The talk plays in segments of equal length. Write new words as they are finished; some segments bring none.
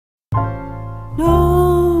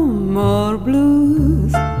No more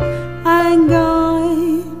blues, I'm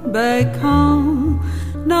going back home.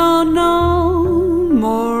 No, no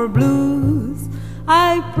more blues, I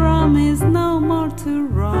promise no more to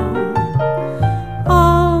roam.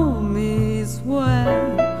 Home is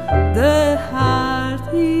where the heart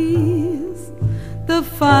is. The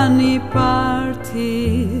funny part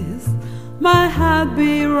is my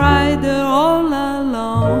happy rider all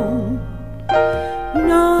alone.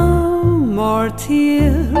 No more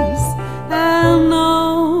tears and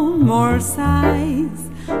no more sighs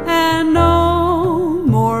and no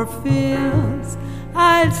more fears.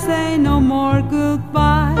 I'll say no more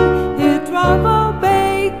goodbye. If trouble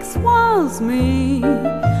bakes once me,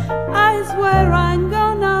 I swear I'm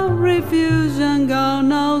gonna refuse and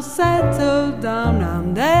gonna settle down,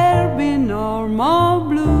 and there'll be no more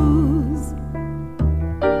blues.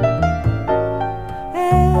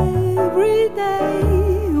 Every day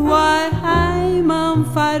while I'm on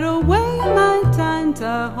fire away my time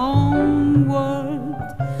to homeward,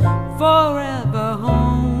 forever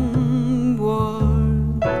homeward.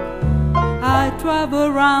 I travel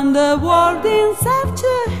around the world in search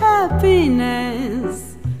of happiness,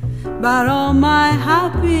 but all my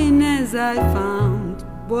happiness I found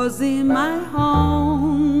was in my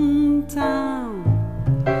hometown.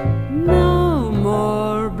 No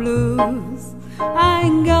more blues,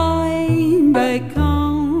 I'm going back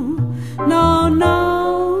home. No,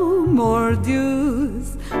 no more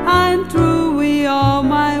dues, I'm through with all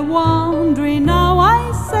my wandering. Now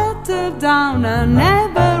I settle down and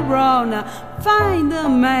never run. Find a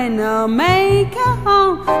man or make a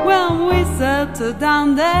home. When we settle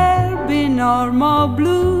down there'll be no more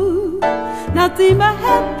blue. Nothing but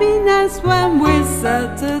happiness when we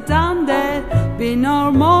settle down there'll be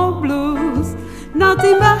no more blues.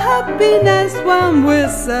 Nothing but happiness when we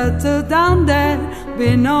settle down there'll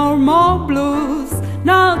be no more blues.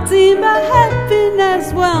 Nothing but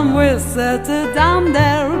happiness when we settle down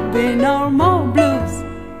there'll be no more blues.